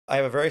I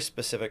have a very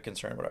specific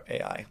concern about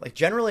AI. Like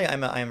generally,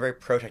 I'm very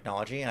pro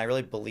technology, and I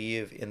really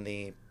believe in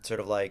the sort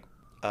of like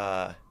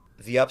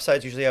the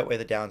upsides usually outweigh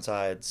the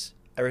downsides.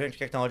 Everything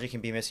technology can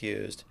be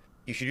misused.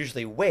 You should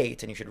usually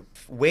wait, and you should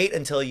wait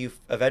until you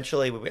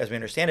eventually, as we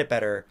understand it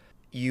better,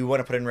 you want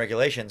to put in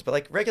regulations. But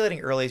like regulating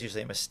early is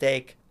usually a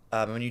mistake.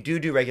 When you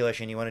do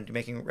regulation, you want to be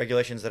making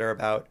regulations that are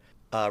about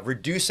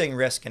reducing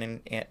risk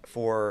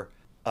for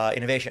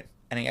innovation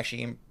and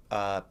actually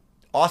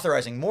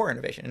authorizing more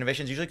innovation.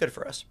 Innovation is usually good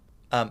for us.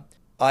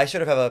 I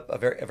sort of have a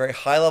very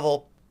high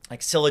level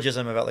like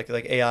syllogism about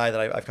like AI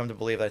that I've come to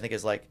believe that I think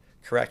is like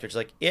correct, which is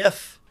like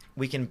if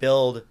you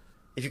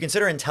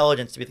consider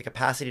intelligence to be the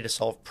capacity to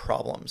solve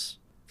problems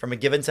from a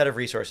given set of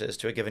resources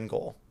to a given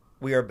goal,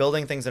 we are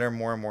building things that are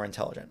more and more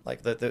intelligent.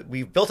 Like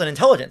we've built an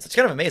intelligence. It's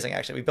kind of amazing,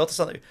 actually. We built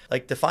something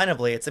like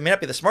definably, it may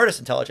not be the smartest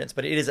intelligence,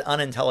 but it is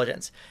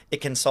unintelligence.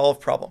 It can solve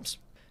problems.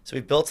 So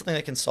we've built something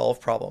that can solve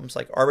problems,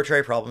 like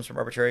arbitrary problems from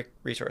arbitrary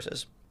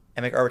resources,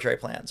 and make arbitrary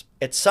plans.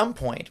 At some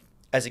point,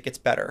 as it gets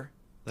better,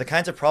 the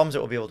kinds of problems it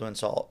will be able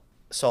to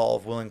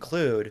solve will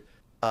include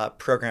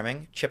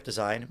programming, chip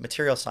design,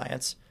 material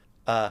science,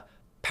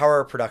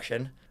 power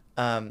production,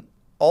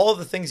 all of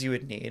the things you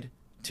would need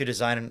to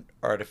design an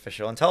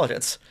artificial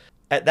intelligence.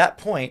 At that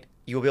point,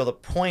 you will be able to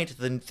point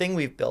the thing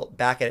we've built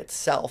back at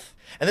itself.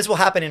 And this will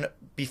happen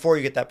before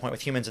you get that point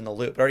with humans in the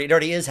loop. It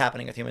already is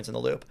happening with humans in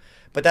the loop.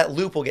 But that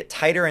loop will get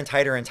tighter and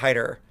tighter and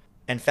tighter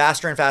and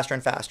faster and faster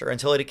and faster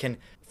until it can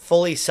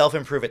fully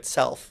self-improve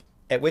itself,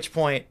 at which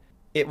point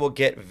it will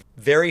get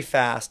very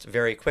fast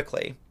very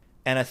quickly.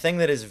 And a thing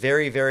that is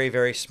very, very,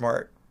 very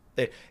smart,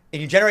 and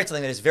you generate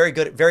something that is very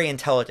good, very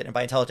intelligent. And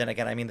by intelligent,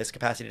 again, I mean this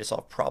capacity to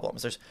solve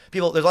problems. There's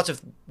lots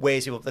of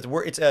ways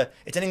it's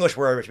an English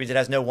word, which means it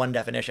has no one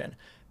definition.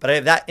 But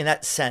in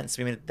that sense,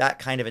 we mean that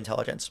kind of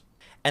intelligence.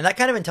 And that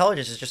kind of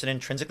intelligence is just an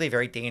intrinsically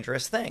very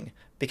dangerous thing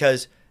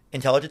because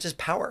intelligence is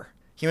power.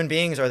 Human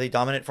beings are the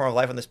dominant form of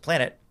life on this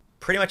planet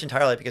pretty much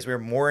entirely because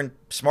we're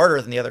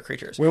smarter than the other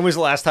creatures. When was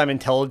the last time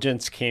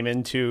intelligence came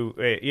into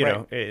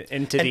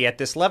entity at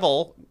this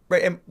level?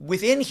 Right, and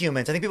within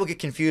humans, I think people get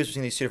confused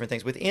between these two different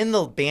things. Within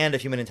the band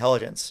of human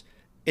intelligence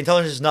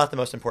is not the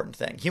most important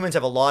thing. Humans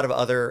have a lot of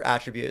other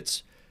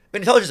attributes.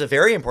 But intelligence is a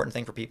very important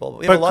thing for people.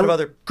 We have a lot of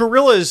other...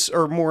 Gorillas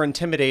are more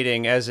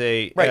intimidating as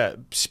a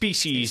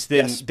species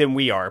than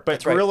we are.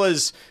 But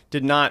gorillas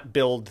did not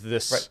build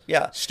this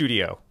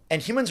studio.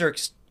 And humans are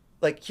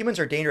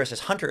dangerous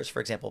as hunters,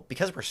 for example,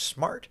 because we're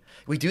smart.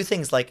 We do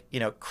things like,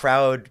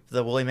 crowd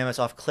the woolly mammoths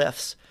off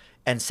cliffs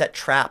and set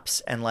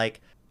traps and we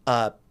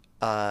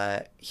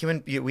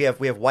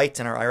have whites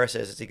in our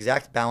irises. It's the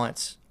exact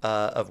balance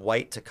of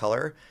white to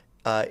color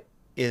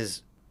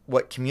is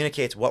what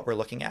communicates what we're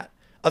looking at.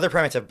 Other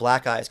primates have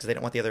black eyes because they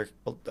don't want the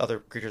other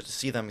creatures to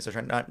see them because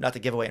they're trying not to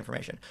give away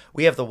information.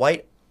 We have the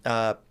white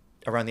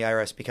around the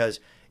iris because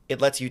it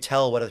lets you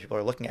tell what other people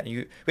are looking at. And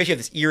we actually have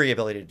this eerie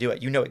ability to do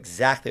it. You know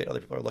exactly what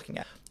other people are looking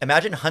at.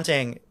 Imagine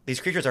hunting. These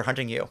creatures are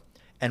hunting you,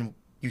 and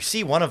you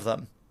see one of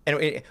them,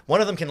 and one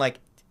of them can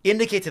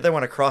indicate to the other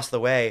one across the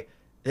way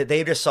that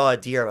they just saw a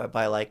deer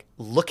by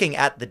looking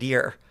at the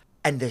deer,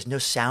 and there's no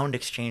sound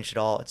exchanged at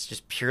all. It's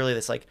just purely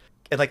this you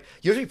have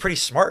to be pretty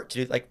smart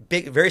to do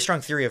big, very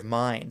strong theory of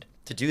mind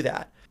to do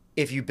that.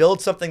 If you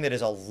build something that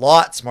is a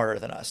lot smarter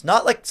than us,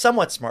 not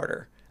somewhat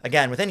smarter.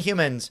 Again, within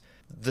humans,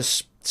 the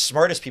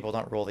smartest people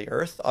don't rule the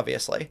earth,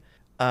 obviously.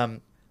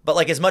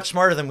 But as much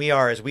smarter than we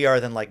are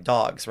than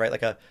dogs,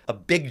 right? A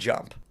big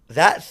jump.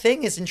 That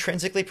thing is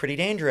intrinsically pretty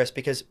dangerous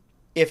because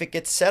if it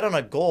gets set on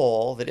a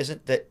goal that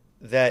isn't the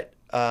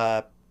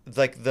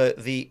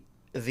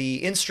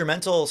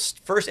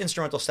first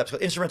instrumental steps,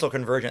 instrumental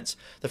convergence.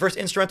 The first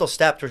instrumental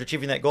step towards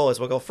achieving that goal is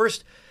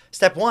first,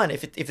 step one,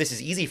 if this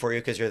is easy for you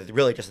because you're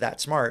really just that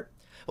smart.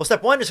 Well,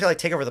 step one, just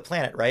take over the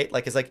planet, right?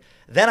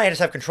 Then I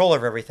just have control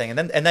over everything. And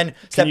then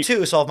step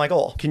two, solve my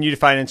goal. Can you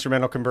define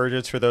instrumental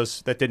convergence for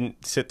those that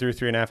didn't sit through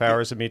 3.5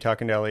 hours of me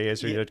talking to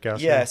Eliezer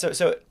Yudkowsky? Yeah,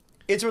 so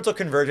instrumental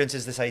convergence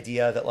is this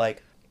idea that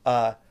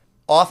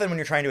often when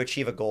you're trying to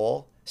achieve a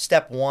goal,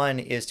 step one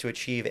is to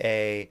achieve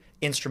a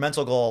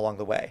instrumental goal along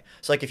the way.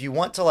 So if you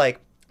want to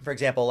for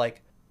example,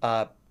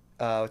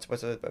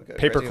 what's the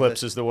paper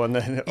clips is the one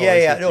that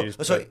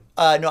used, so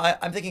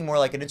I'm thinking more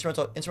like an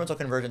instrumental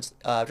convergence.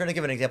 I'm trying to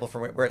give an example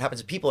for where it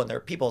happens to people in their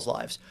people's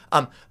lives.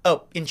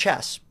 In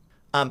chess,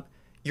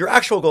 your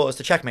actual goal is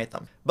to checkmate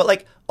them,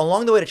 but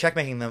along the way to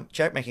checkmating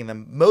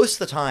them, most of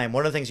the time,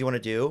 one of the things you want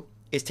to do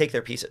is take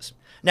their pieces.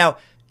 Now,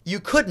 you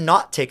could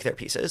not take their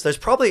pieces. There's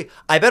probably,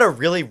 I bet, a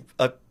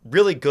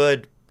really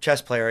good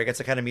chess player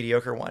against a kind of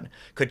mediocre one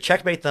could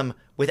checkmate them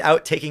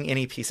without taking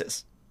any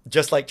pieces,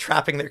 just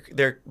trapping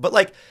their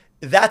but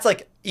that's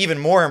even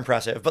more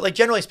impressive. But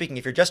generally speaking,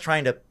 if you're just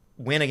trying to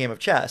win a game of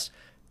chess,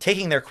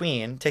 taking their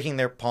queen, taking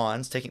their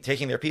pawns,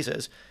 taking their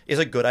pieces is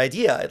a good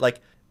idea. It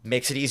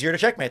makes it easier to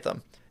checkmate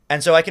them.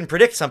 And so I can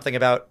predict something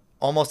about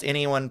almost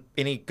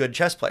any good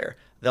chess player.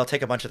 They'll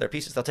take a bunch of their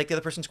pieces. They'll take the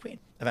other person's queen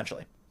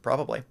eventually,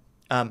 probably.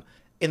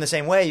 In the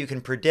same way, you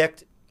can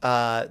predict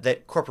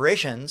that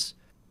corporations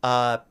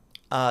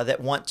that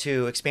want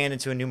to expand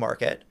into a new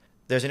market,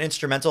 there's an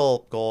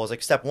instrumental goal. It's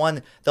like step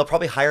one, they'll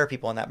probably hire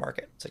people in that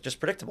market. It's like just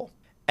predictable.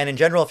 And in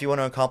general, if you want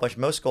to accomplish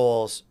most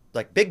goals,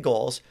 like big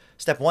goals,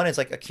 step one is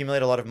like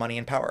accumulate a lot of money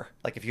and power.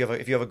 Like if you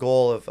have a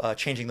goal of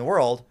changing the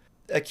world,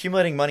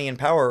 accumulating money and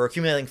power, or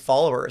accumulating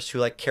followers who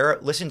like care,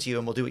 listen to you,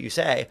 and will do what you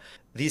say.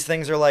 These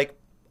things are like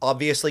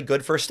obviously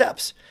good first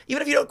steps.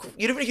 Even if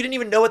you didn't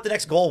even know what the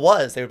next goal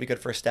was, they would be good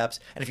first steps.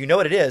 And if you know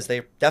what it is,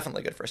 they're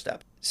definitely good first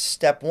step.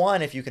 Step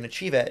one, if you can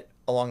achieve it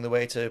along the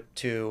way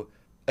to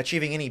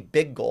achieving any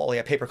big goal,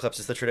 yeah, paperclips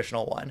is the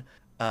traditional one,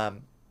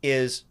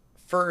 is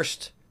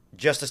first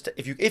just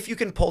if you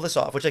can pull this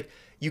off, which like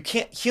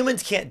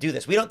humans can't do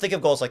this. We don't think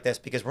of goals like this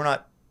because we're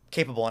not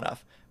capable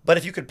enough. But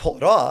if you could pull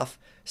it off,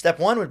 step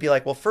one would be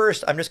like, well,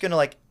 first I'm just going to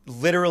like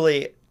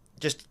literally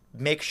just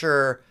make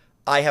sure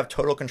I have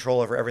total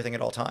control over everything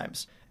at all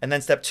times. And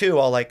then step two,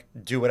 I'll like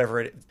do whatever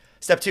it is.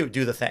 Step two,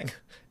 do the thing.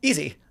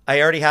 Easy.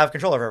 I already have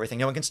control over everything.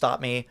 No one can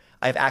stop me.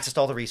 I have access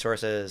to all the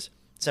resources.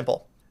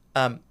 Simple.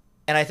 And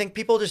I think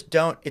people just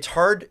don't, it's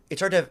hard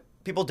to have,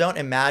 people don't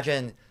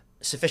imagine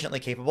sufficiently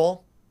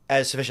capable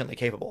as sufficiently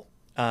capable.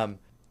 And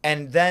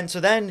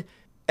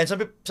some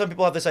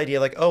people have this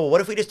idea like, oh,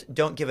 what if we just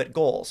don't give it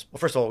goals? Well,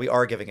 first of all, we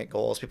are giving it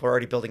goals. People are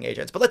already building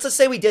agents. But let's just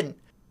say we didn't.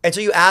 And so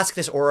you ask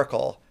this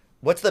oracle,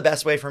 what's the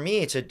best way for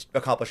me to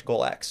accomplish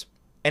goal X?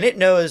 And it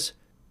knows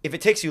if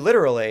it takes you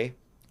literally,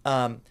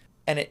 and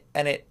it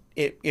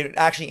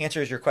actually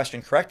answers your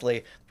question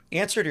correctly,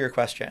 answer to your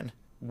question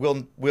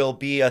will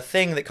be a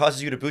thing that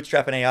causes you to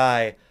bootstrap an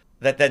AI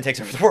that then takes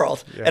over the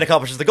world and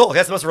accomplishes the goal.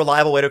 That's the most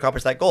reliable way to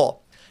accomplish that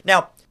goal.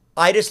 Now,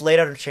 I just laid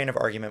out a chain of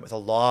argument with a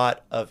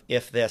lot of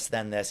if this,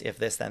 then this, if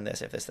this, then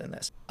this, if this, then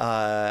this.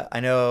 I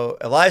know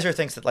Eliezer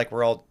thinks that like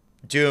we're all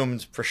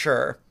doomed for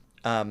sure.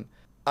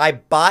 I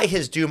buy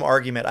his doom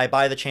argument. I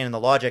buy the chain and the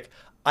logic.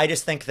 I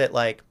just think that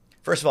like,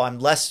 first of all, I'm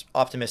less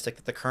optimistic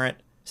that the current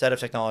set of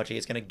technology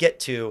is going to get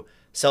to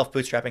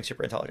self-bootstrapping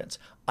superintelligence.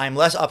 I'm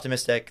less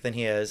optimistic than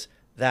he is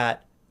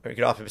that, or you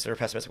could optimistic or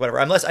pessimistic, whatever.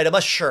 I'm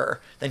less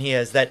sure than he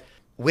is that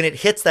when it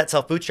hits that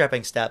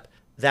self-bootstrapping step,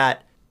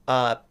 that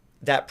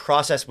that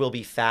process will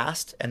be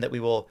fast, and that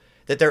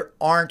there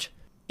aren't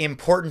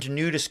important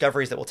new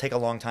discoveries that will take a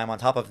long time on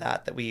top of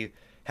that we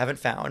haven't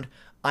found.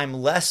 I'm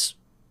less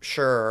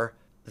sure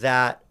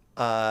that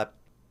so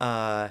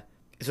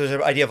there's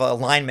an idea of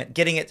alignment,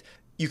 getting it.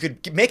 You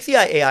could make the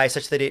AI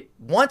such that it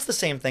wants the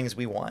same things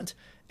we want,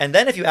 and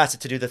then if you ask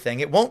it to do the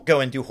thing, it won't go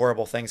and do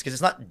horrible things because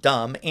it's not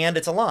dumb and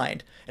it's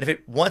aligned. And if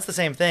it wants the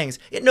same things,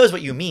 it knows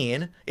what you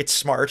mean. It's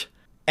smart,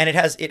 and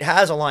it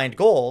has aligned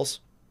goals.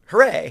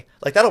 Hooray!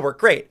 Like that'll work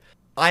great.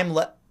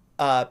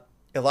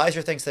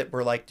 Eliezer thinks that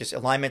we're like just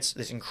alignment's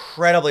this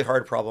incredibly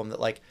hard problem that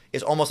like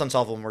is almost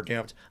unsolvable and we're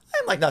doomed.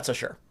 I'm like not so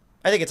sure.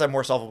 I think it's a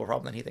more solvable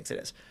problem than he thinks it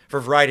is for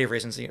a variety of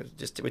reasons.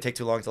 Just it would take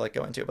too long to like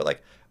go into. But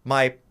like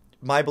my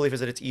belief is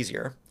that it's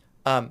easier.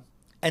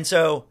 And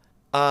so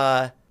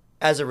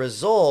as a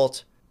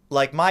result,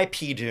 like my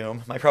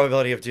doom, my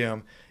probability of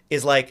doom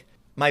is like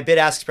my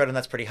bid-ask spread on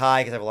that's pretty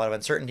high because I have a lot of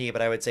uncertainty.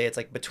 But I would say it's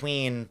like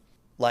between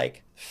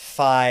like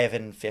 5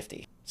 and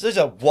 50. So there's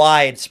a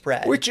wide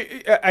spread. Which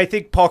I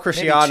think Paul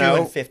Cristiano, maybe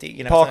 2 and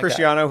 50, Paul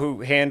Cristiano,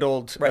 who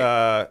handled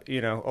a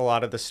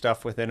lot of the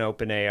stuff within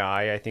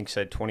OpenAI, I think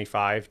said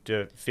 25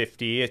 to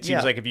 50. It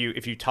seems like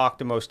if you talk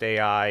to most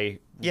AI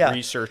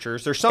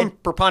researchers, there's some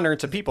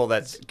preponderance of people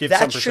that give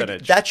some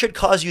percentage. That should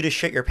cause you to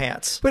shit your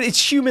pants. But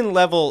it's human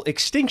level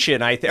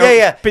extinction, I think.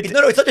 Yeah. But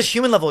no, it's not just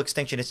human level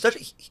extinction. It's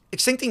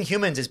extincting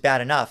humans is bad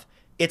enough.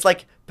 It's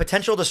like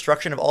potential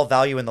destruction of all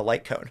value in the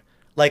light cone.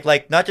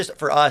 Like not just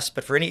for us,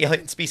 but for any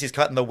alien species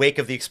caught in the wake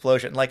of the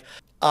explosion. Like,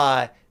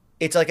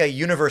 it's like a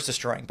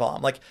universe-destroying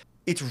bomb. Like,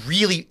 it's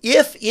really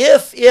if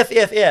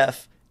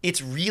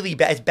it's really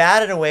bad. It's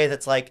bad in a way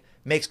that's like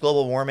makes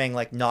global warming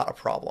like not a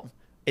problem.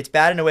 It's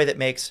bad in a way that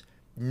makes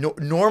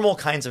normal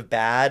kinds of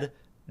bad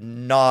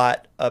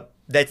not a.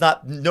 That's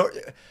not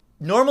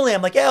normally.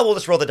 I'm like, yeah, we'll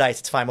just roll the dice.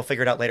 It's fine. We'll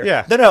figure it out later.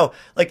 Yeah. No.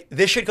 Like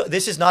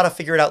this is not a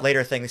figure it out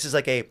later thing. This is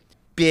like a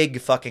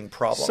big fucking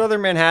problem.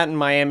 Southern Manhattan,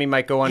 Miami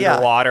might go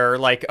underwater. Yeah.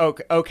 Like,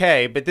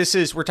 okay, but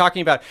we're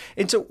talking about.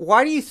 And so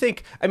why do you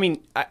think, I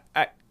mean,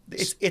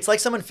 it's like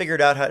someone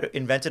figured out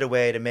invented a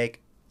way to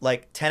make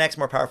like 10x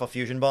more powerful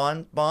fusion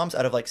bombs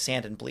out of like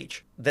sand and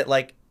bleach that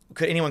like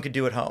anyone could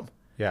do at home.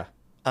 Yeah.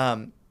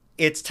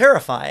 It's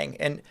terrifying.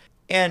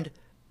 And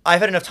I've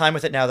had enough time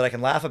with it now that I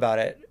can laugh about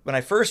it. When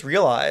I first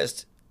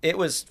realized it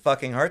was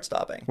fucking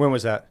heart-stopping. When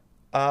was that?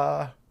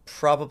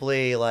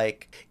 Probably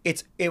like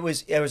it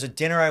was a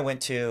dinner I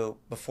went to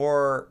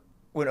before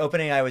when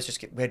OpenAI was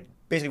had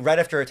basically right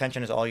after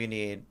Attention Is All You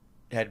Need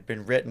had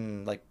been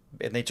written, like,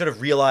 and they sort of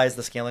realized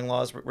the scaling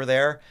laws were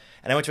there.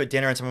 And I went to a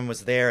dinner and someone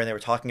was there and they were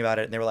talking about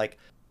it and they were like,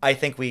 I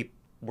think we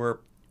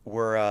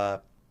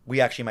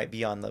actually might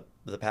be on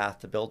the path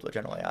to build a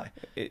general AI.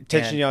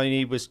 Attention Is All You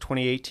Need was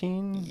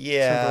 2018.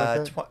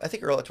 Yeah, like I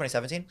think early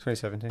 2017.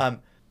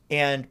 2017.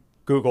 And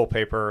Google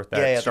paper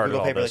that started Google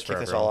all paper this that for kicked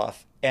this everyone. all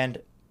off.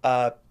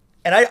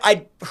 And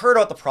I heard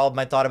about the problem.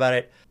 I thought about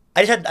it.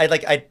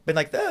 I'd been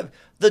like the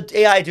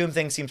AI doom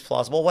thing seems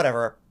plausible.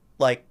 Whatever.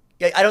 Like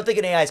Yeah, I don't think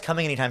an AI is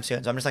coming anytime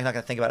soon, so I'm just like not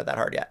going to think about it that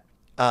hard yet.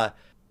 And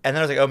then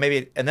I was like, oh,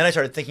 maybe. And then I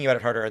started thinking about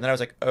it harder. And then I was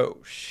like, oh,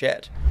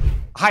 shit.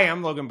 Hi,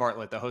 I'm Logan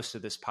Bartlett, the host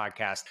of this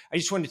podcast. I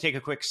just wanted to take a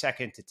quick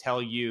second to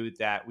tell you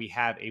that we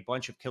have a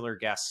bunch of killer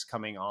guests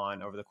coming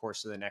on over the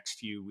course of the next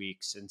few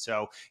weeks. And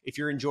so if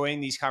you're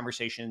enjoying these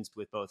conversations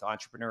with both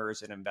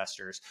entrepreneurs and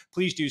investors,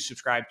 please do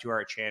subscribe to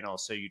our channel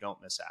so you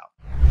don't miss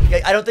out.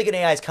 Yeah, I don't think an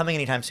AI is coming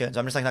anytime soon, so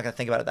I'm just like not going to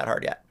think about it that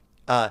hard yet.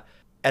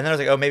 And then I was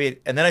like, oh, maybe.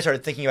 And then I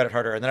started thinking about it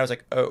harder. And then I was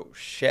like, oh,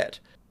 shit.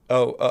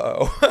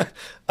 Oh,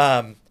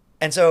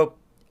 and so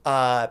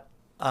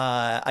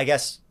I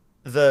guess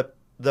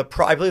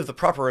I believe the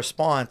proper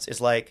response is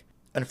like,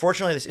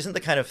 unfortunately, this isn't the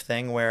kind of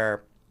thing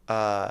where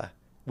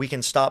we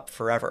can stop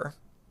forever.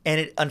 And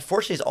it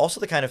unfortunately is also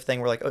the kind of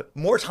thing where like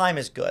more time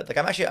is good. Like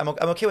I'm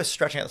okay with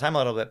stretching out the time a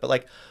little bit, but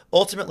like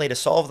ultimately to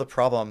solve the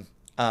problem,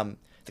 I think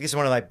this is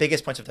one of my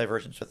biggest points of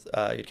divergence with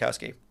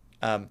Hrabovsky.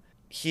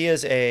 He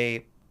is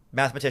a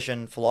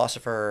mathematician,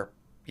 philosopher,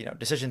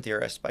 decision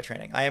theorist by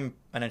training. I am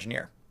an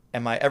engineer.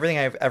 And everything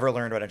I've ever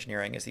learned about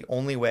engineering is the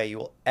only way you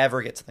will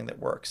ever get something that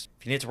works.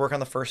 If you need it to work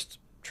on the first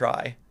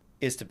try,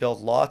 is to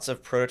build lots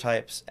of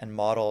prototypes and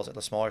models at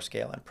a smaller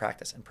scale and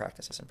practice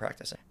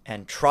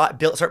and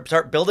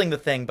start building the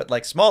thing, but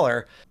like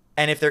smaller.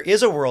 And if there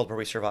is a world where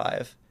we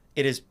survive,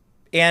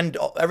 and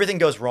everything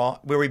goes wrong,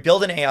 where we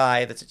build an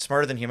AI that's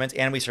smarter than humans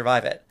and we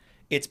survive it,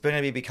 it's going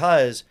to be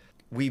because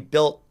we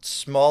built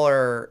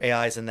smaller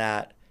AIs than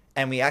that,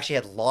 and we actually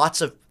had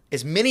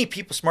as many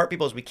smart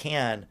people as we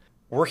can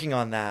working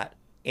on that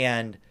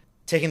and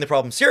taking the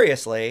problem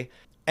seriously.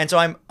 And so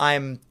I'm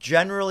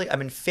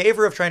in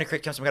favor of trying to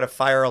create some kind of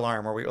fire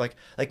alarm where we like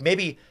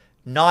maybe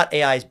not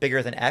AI is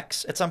bigger than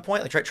X at some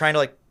point, like trying to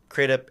like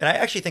create and I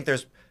actually think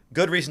there's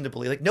good reason to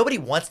believe like nobody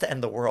wants to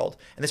end the world.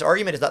 And this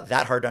argument is not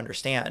that hard to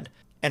understand.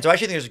 And so I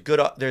actually think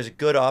there's a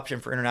good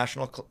option for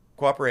international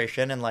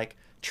cooperation and like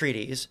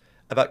treaties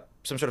about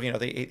some sort of,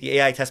 the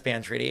AI test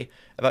ban treaty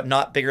about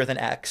not bigger than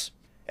X.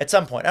 At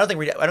some point, I don't think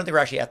we're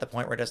actually at the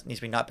point where it needs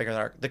to be not bigger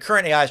than the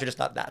current AIs are just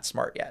not that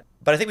smart yet.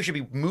 But I think we should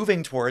be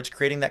moving towards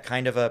creating that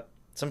kind of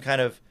some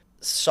kind of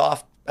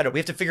soft. I don't know. We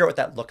have to figure out what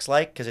that looks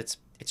like because it's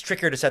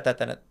trickier to set that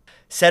than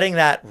setting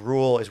that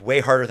rule is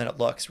way harder than it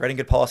looks. Writing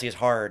good policy is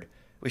hard.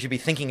 We should be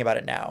thinking about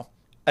it now.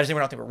 I just think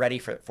we don't think we're ready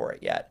for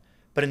it yet.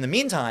 But in the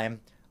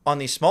meantime, on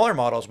these smaller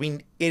models,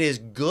 it is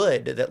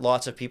good that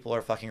lots of people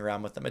are fucking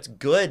around with them. It's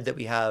good that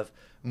we have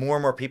more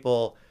and more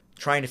people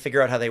trying to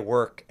figure out how they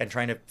work and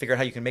trying to figure out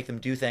how you can make them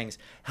do things,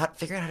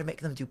 figure out how to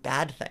make them do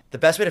bad things. The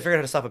best way to figure out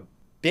how to stop a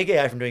big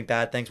AI from doing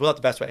bad things, well, not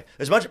the best way.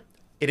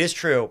 It is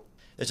true.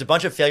 There's a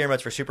bunch of failure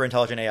modes for super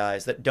intelligent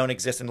AIs that don't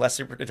exist in less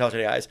super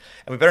intelligent AIs.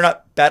 And we better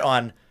not bet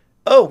on,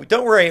 oh,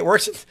 don't worry, it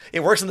works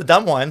in the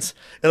dumb ones.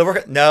 It'll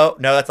work. No,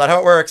 that's not how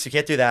it works. You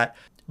can't do that.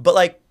 But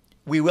like,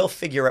 we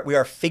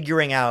are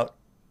figuring out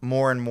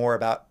more and more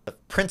about the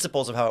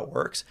principles of how it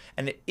works.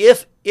 And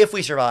if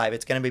we survive,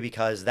 it's going to be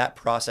because that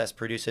process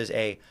produces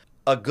a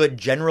good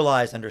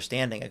generalized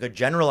understanding, a good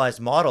generalized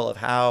model of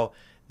how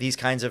these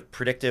kinds of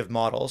predictive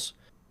models,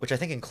 which I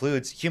think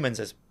includes humans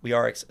as we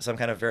are some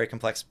kind of very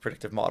complex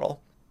predictive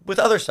model, with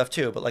other stuff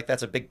too, but like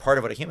that's a big part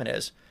of what a human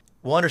is.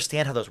 We'll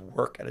understand how those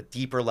work at a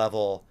deeper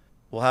level.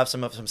 We'll have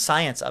some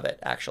science of it,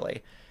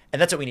 actually. And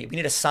that's what we need. We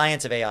need a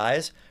science of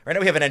AIs. Right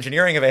now we have an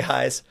engineering of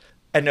AIs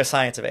and no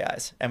science of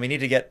AIs. And we need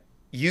to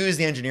use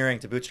the engineering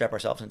to bootstrap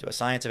ourselves into a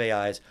science of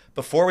AIs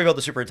before we build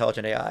the super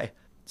intelligent AI,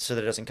 so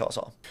that it doesn't kill us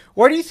all.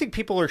 Why do you think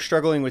people are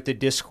struggling with the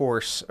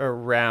discourse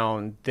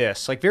around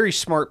this? Like very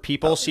smart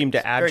people seem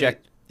to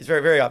abject. It's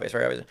very, very obvious,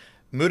 very obvious.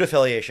 Mood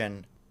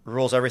affiliation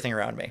rules everything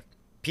around me.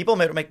 People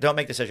don't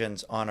make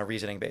decisions on a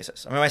reasoning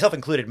basis. I mean, myself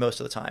included most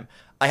of the time.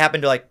 I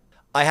happen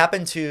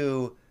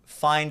to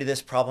find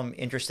this problem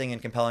interesting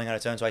and compelling on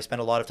its own, so I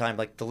spend a lot of time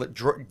like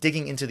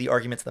digging into the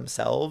arguments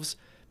themselves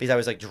because I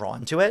was like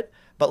drawn to it.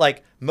 But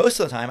like most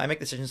of the time, I make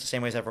decisions the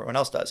same way as everyone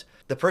else does.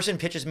 The person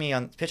pitching me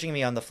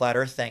on the flat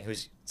Earth thing,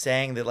 who's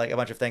saying that like a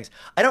bunch of things,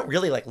 I don't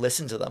really like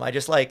listen to them. I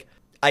just like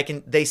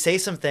they say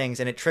some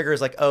things and it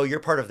triggers like, oh, you're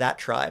part of that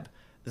tribe.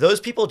 Those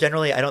people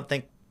generally, I don't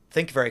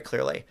think very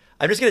clearly.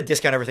 I'm just going to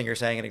discount everything you're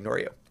saying and ignore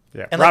you.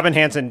 Yeah. And Robin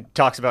Hanson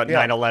talks about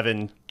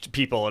 9/11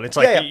 people, and it's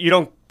like you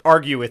don't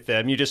argue with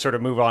them. You just sort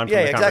of move on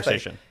from the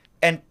conversation. Exactly.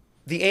 And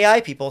the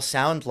AI people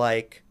sound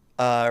like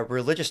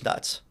religious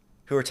nuts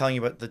who are telling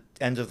you about the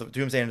end of the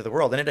doomsday end of the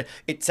world. And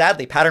it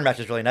sadly pattern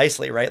matches really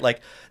nicely, right?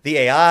 Like the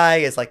AI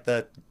is like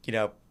the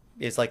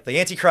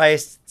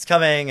Antichrist. It's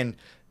coming, and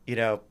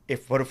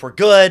if we're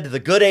good, the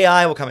good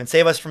AI will come and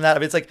save us from that. I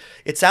mean, it's like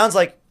it sounds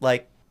like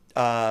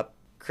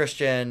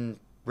Christian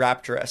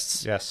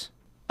rapturists. Yes.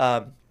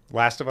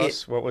 Last of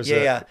Us. What was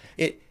it? Yeah.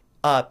 It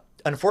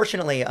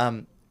unfortunately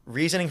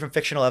reasoning from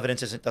fictional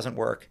evidence doesn't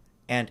work,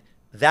 and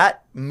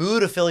that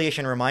mood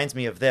affiliation reminds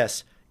me of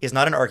this is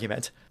not an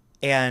argument,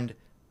 and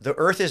the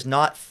Earth is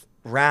not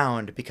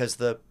round because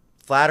the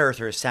flat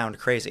earthers sound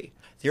crazy.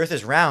 The Earth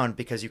is round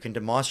because you can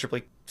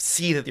demonstrably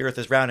see that the Earth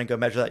is round and go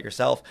measure that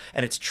yourself,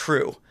 and it's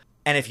true.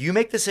 And if you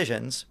make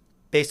decisions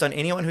based on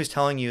anyone who's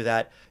telling you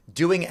that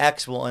doing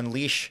X will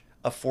unleash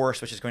a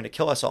force which is going to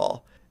kill us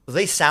all,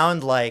 they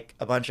sound like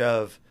a bunch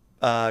of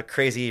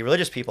crazy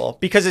religious people.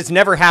 Because it's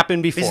never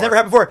happened before. It's never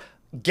happened before.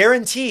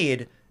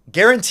 Guaranteed,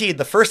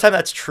 the first time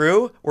that's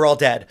true, we're all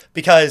dead.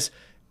 Because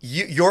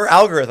your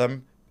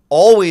algorithm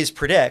always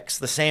predicts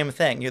the same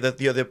thing. The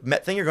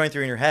thing you're going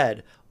through in your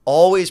head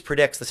always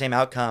predicts the same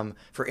outcome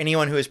for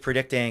anyone who is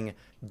predicting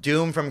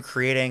doom from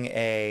creating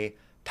a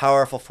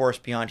powerful force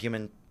beyond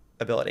human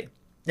ability.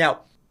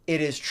 Now, it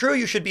is true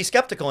you should be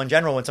skeptical in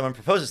general when someone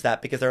proposes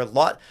that, because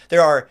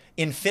there are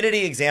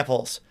infinity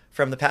examples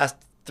from the past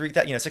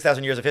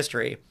 6,000 years of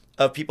history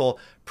of people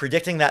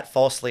predicting that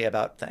falsely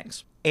about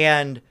things.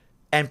 And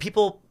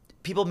people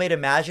made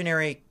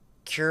imaginary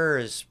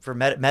cures for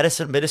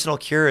medicinal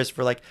cures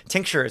for like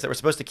tinctures that were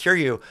supposed to cure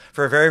you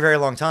for a very, very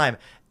long time.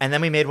 And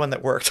then we made one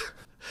that worked.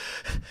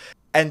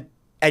 and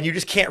you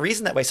just can't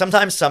reason that way.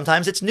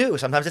 Sometimes it's new.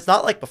 Sometimes it's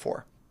not like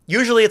before.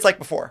 Usually it's like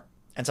before,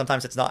 and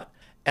sometimes it's not.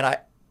 And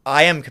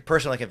I am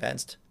personally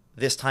convinced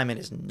this time it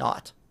is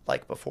not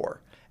like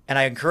before. And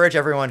I encourage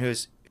everyone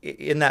who's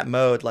in that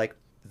mode, like,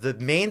 the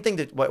main thing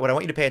that what I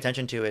want you to pay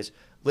attention to is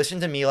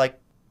listen to me, like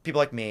people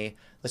like me,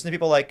 listen to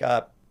people like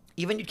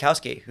even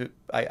Yudkowsky, who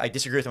I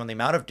disagree with him on the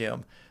amount of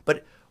doom,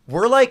 but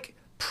we're like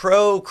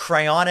pro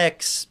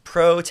cryonics,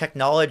 pro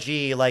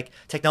technology, like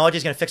technology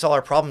is going to fix all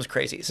our problems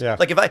crazies. Yeah.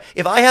 Like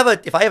if I have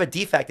a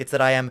defect, it's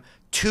that I am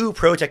too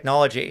pro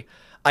technology.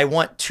 I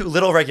want too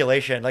little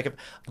regulation. Like,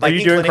 are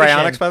you doing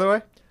cryonics, by the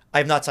way? I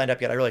have not signed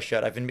up yet. I really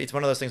should. It's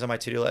one of those things on my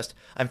to-do list.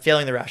 I'm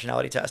failing the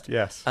rationality test.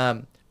 Yes.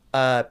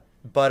 But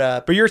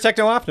you're a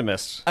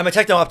techno-optimist. I'm a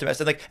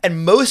techno-optimist,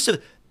 and most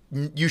of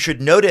you should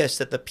notice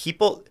that the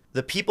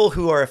people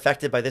who are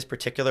affected by this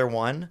particular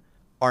one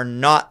are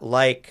not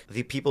like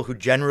the people who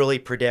generally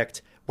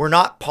predict. We're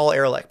not Paul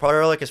Ehrlich. Paul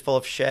Ehrlich is full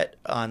of shit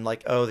on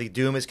like, oh, the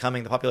doom is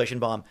coming, the population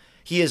bomb.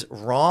 He is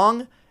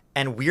wrong,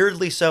 and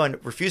weirdly so,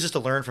 and refuses to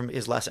learn from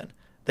his lesson.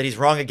 That he's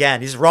wrong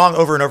again. He's wrong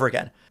over and over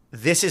again.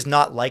 This is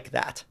not like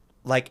that.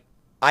 Like,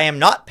 I am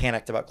not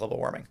panicked about global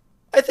warming.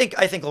 I think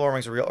global warming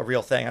is a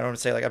real thing. I don't want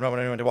to say like, I don't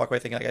want anyone to walk away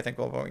thinking like I think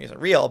global warming isn't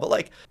real, but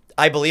like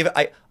I believe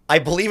it. I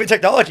believe in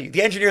technology.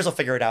 The engineers will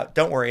figure it out.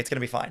 Don't worry, it's going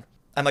to be fine.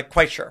 I'm like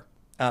quite sure.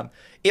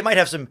 It might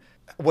have some,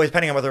 well,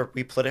 depending on whether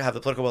we have the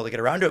political will to get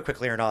around to it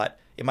quickly or not.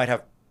 It might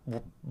have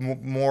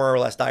more or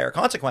less dire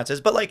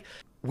consequences, but like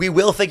we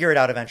will figure it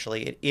out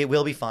eventually. It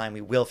will be fine.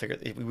 We will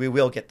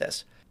get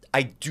this.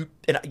 I do,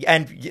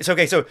 and it's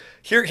okay. So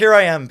here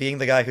I am being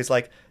the guy who's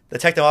like the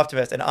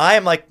techno-optimist, and I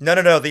am like, no,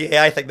 the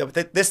AI thing,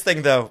 this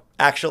thing though,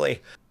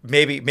 actually,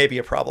 maybe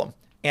a problem.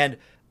 And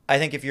I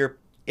think if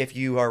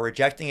you are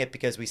rejecting it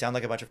because we sound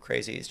like a bunch of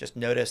crazies, just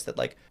notice that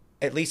like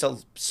at least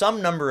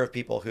some number of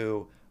people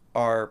who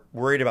are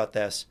worried about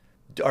this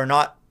I'm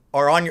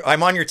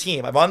on your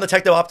team. I'm on the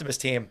techno-optimist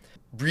team.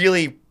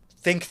 Really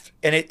think,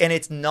 and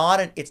it's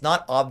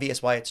not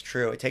obvious why it's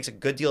true. It takes a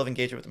good deal of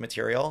engagement with the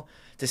material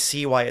to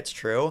see why it's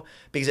true,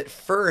 because at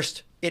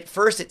first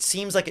it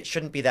seems like it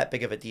shouldn't be that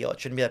big of a deal. It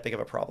shouldn't be that big of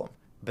a problem.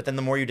 But then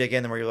the more you dig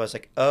in, the more you realize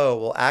like, oh,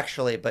 well,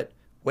 actually, but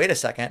wait a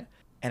second,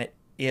 and it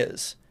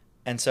is.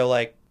 And so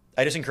like,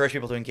 I just encourage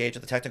people to engage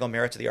with the technical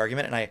merits of the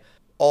argument, and I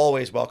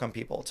always welcome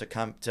people to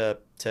come to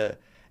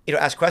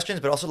ask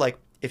questions, but also like,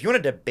 if you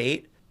want to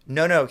debate,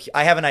 no,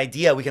 I have an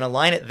idea. We can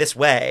align it this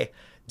way,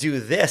 do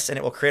this, and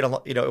it will create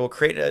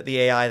the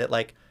AI that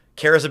like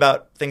cares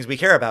about things we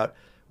care about.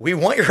 We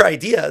want your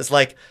ideas.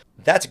 Like,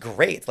 that's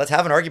great. Let's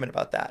have an argument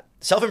about that.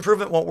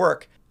 Self-improvement won't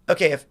work.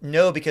 Okay,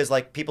 because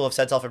like people have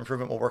said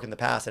self-improvement will work in the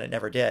past and it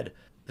never did,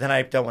 then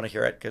I don't want to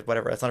hear it, because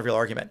whatever, that's not a real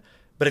argument.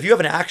 But if you have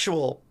an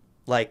actual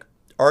like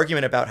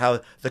argument about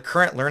how the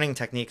current learning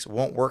techniques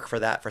won't work for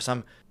that for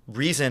some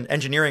reason,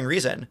 engineering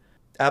reason,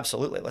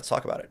 absolutely, let's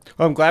talk about it.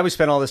 Well, I'm glad we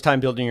spent all this time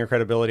building your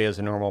credibility as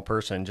a normal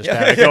person. Just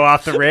to go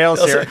off the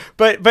rails here.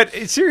 But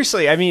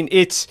seriously, I mean,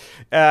 it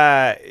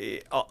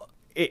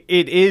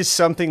is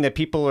something that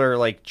people are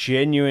like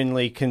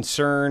genuinely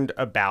concerned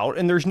about,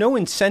 and there's no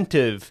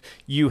incentive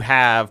you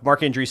have.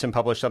 Mark Andreessen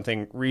published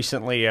something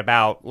recently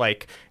about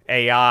like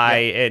AI,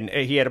 and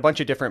he had a bunch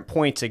of different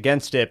points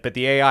against it, but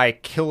the AI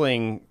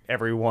killing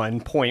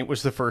everyone point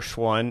was the first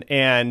one.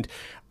 And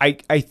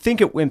I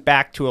think it went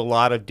back to a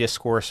lot of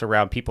discourse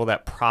around people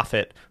that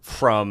profit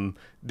from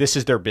this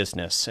is their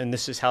business and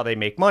this is how they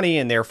make money,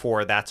 and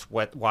therefore that's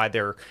why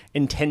they're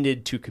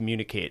intended to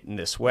communicate in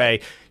this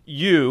way.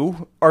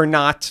 You are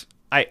not,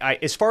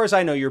 as far as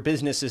I know, your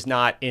business is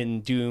not in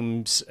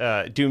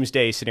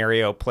doomsday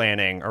scenario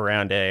planning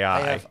around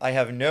AI. I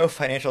have no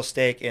financial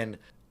stake in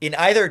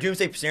either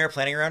doomsday scenario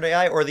planning around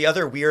AI or the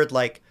other weird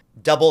like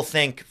double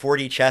think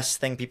 4D chess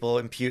thing people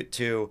impute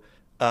to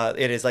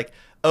it is like,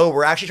 oh,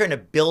 we're actually trying to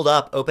build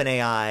up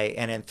OpenAI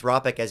and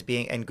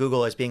Anthropic and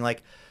Google as being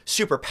like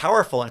super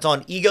powerful, and it's all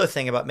an ego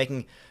thing about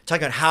talking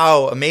about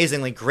how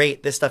amazingly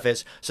great this stuff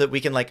is, so that we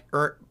can like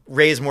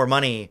raise more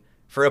money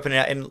for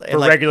OpenAI and for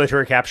like,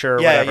 regulatory capture. Or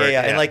whatever.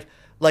 Yeah. And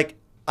like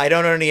I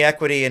don't own any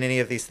equity in any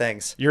of these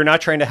things. You're not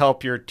trying to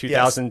help your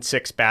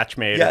 2006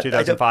 batchmate or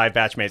 2005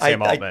 batchmate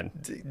Sam Altman.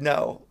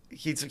 No,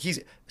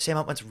 Sam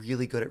Altman's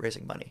really good at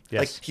raising money. Yes.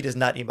 Like, he does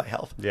not need my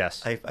help.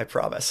 Yes. I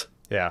promise.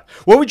 Yeah.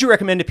 What would you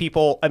recommend to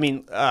people? I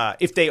mean,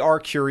 if they are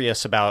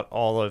curious about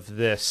all of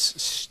this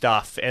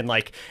stuff, and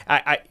like,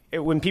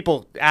 when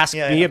people ask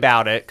me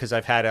about it, because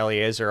I've had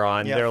Eliezer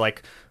on, they're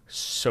like,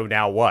 "So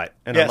now what?"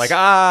 And I'm like,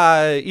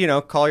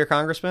 call your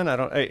congressman. I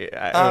don't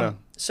know.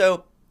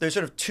 So there's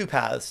sort of two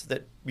paths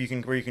that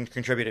where you can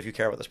contribute if you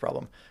care about this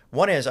problem.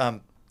 One is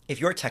if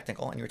you're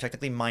technical and you're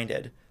technically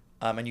minded,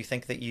 and you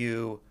think that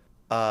you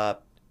want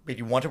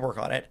to work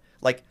on it,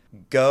 like,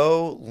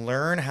 go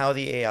learn how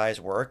the AIs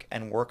work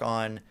and work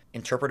on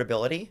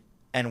interpretability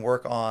and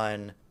work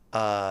on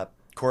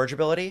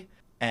corrigibility.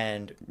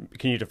 And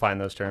can you define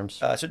those terms?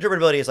 So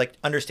interpretability is like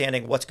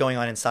understanding what's going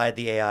on inside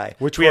the AI,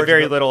 which we have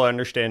very little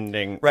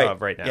understanding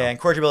of right now. Yeah, and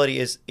corrigibility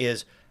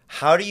is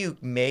how do you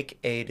make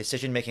a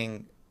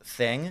decision-making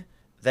thing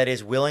that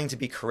is willing to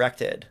be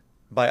corrected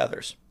by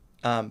others?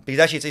 Because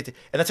actually,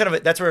 and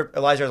that's where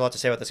Eliezer has a lot to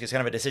say about this. It's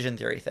kind of a decision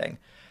theory thing.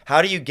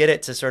 How do you get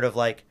it to sort of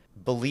like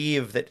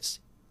believe that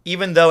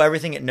even though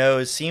everything it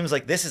knows seems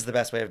like this is the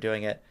best way of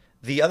doing it,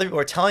 the other people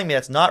are telling me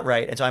that's not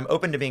right, and so I'm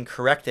open to being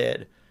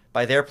corrected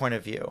by their point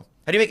of view.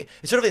 How do you make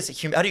it's sort of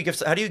this? How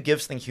do you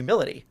give something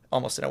humility,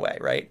 almost in a way,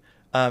 right?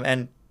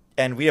 And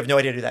we have no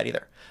idea to do that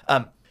either.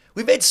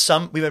 We've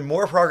made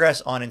more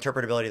progress on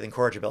interpretability than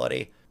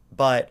corrigibility,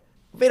 but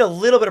we've made a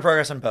little bit of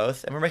progress on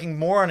both, and we're making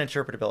more on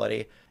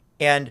interpretability.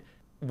 And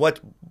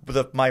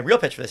my real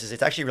pitch for this is,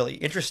 it's actually really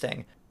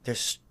interesting.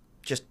 There's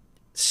just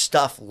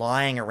stuff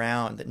lying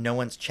around that no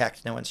one's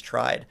checked, no one's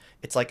tried.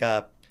 It's like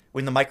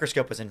when the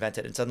microscope was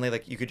invented, and suddenly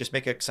like you could just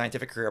make a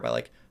scientific career by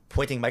like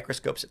pointing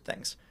microscopes at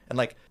things, and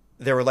like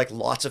there were like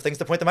lots of things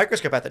to point the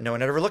microscope at that no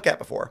one had ever looked at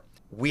before.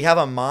 We have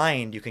a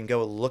mind you can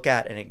go look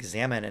at and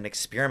examine and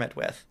experiment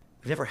with.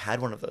 We've never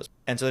had one of those,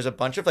 and so there's a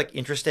bunch of like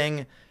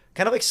interesting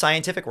kind of like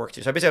scientific work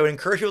too. So basically, I would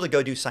encourage people to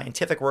go do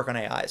scientific work on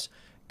AIs.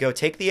 Go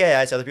take the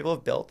AIs other people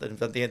have built and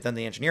done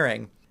the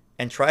engineering,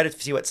 and try to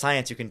see what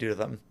science you can do to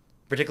them,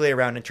 particularly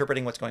around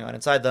interpreting what's going on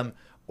inside them,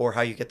 or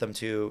how you get them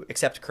to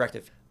accept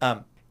corrective.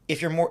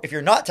 If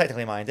you're not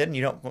technically minded and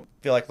you don't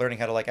feel like learning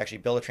how to like actually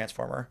build a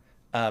transformer,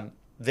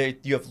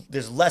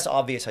 there's less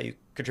obvious how you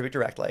contribute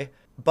directly.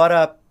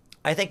 But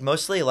I think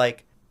mostly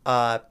like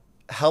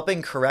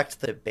helping correct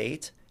the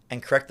debate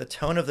and correct the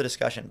tone of the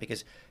discussion,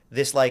 because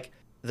this like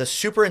the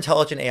super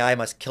intelligent AI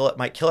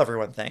might kill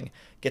everyone thing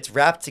gets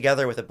wrapped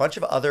together with a bunch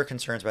of other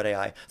concerns about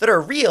AI that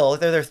are real.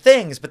 They're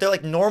things, but they're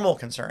like normal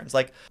concerns.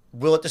 Like,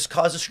 will it just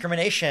cause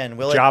discrimination?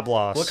 Job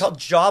loss? Will it cause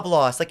job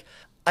loss? Like,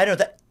 I don't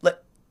know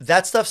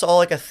that stuff's all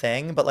like a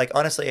thing. But like,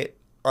 honestly,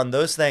 on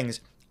those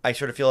things, I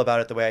sort of feel about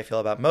it the way I feel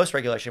about most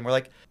regulation. We're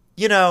like,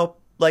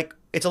 like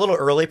it's a little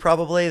early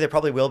probably. There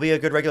probably will be a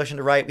good regulation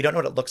to write. We don't know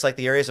what it looks like.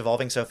 The area is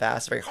evolving so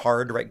fast. It's very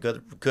hard to write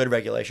good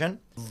regulation.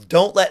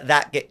 Don't let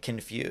that get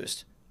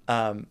confused.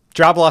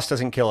 Job loss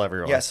doesn't kill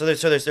everyone. Yeah, so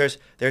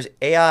there's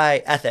AI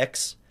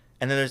ethics,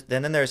 and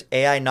then there's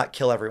AI not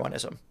kill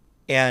everyoneism.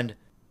 And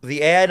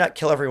the AI not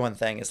kill everyone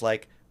thing is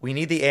like, we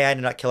need the AI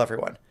to not kill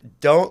everyone.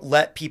 Don't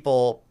let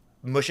people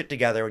mush it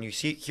together. When you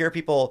hear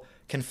people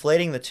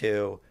conflating the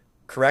two,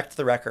 correct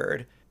the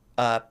record,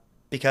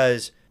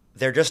 because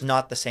they're just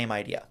not the same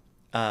idea,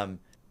 and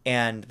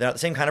they're not the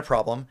same kind of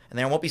problem, and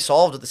they won't be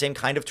solved with the same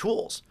kind of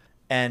tools.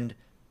 And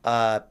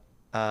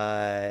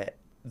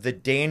the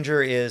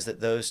danger is that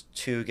those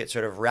two get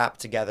sort of wrapped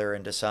together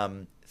into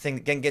some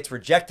thing that gets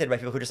rejected by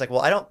people who just like,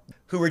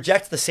 who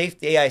reject the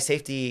AI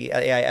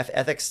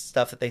ethics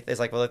stuff that it's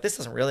like, well, this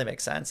doesn't really make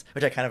sense,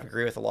 which I kind of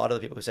agree with a lot of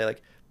the people who say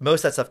like, most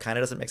of that stuff kind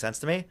of doesn't make sense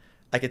to me.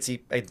 I could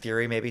see in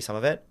theory, maybe some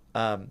of it.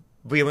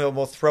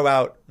 We'll throw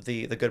out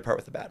the good part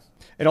with the bad.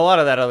 And a lot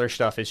of that other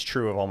stuff is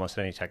true of almost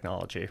any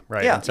technology,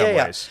 right? Yeah, in some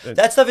ways.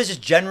 That stuff is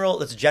just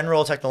general. It's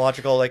general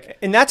technological, like.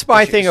 And that's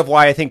my thing of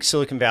why I think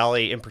Silicon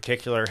Valley in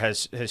particular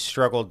has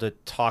struggled to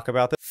talk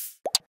about this.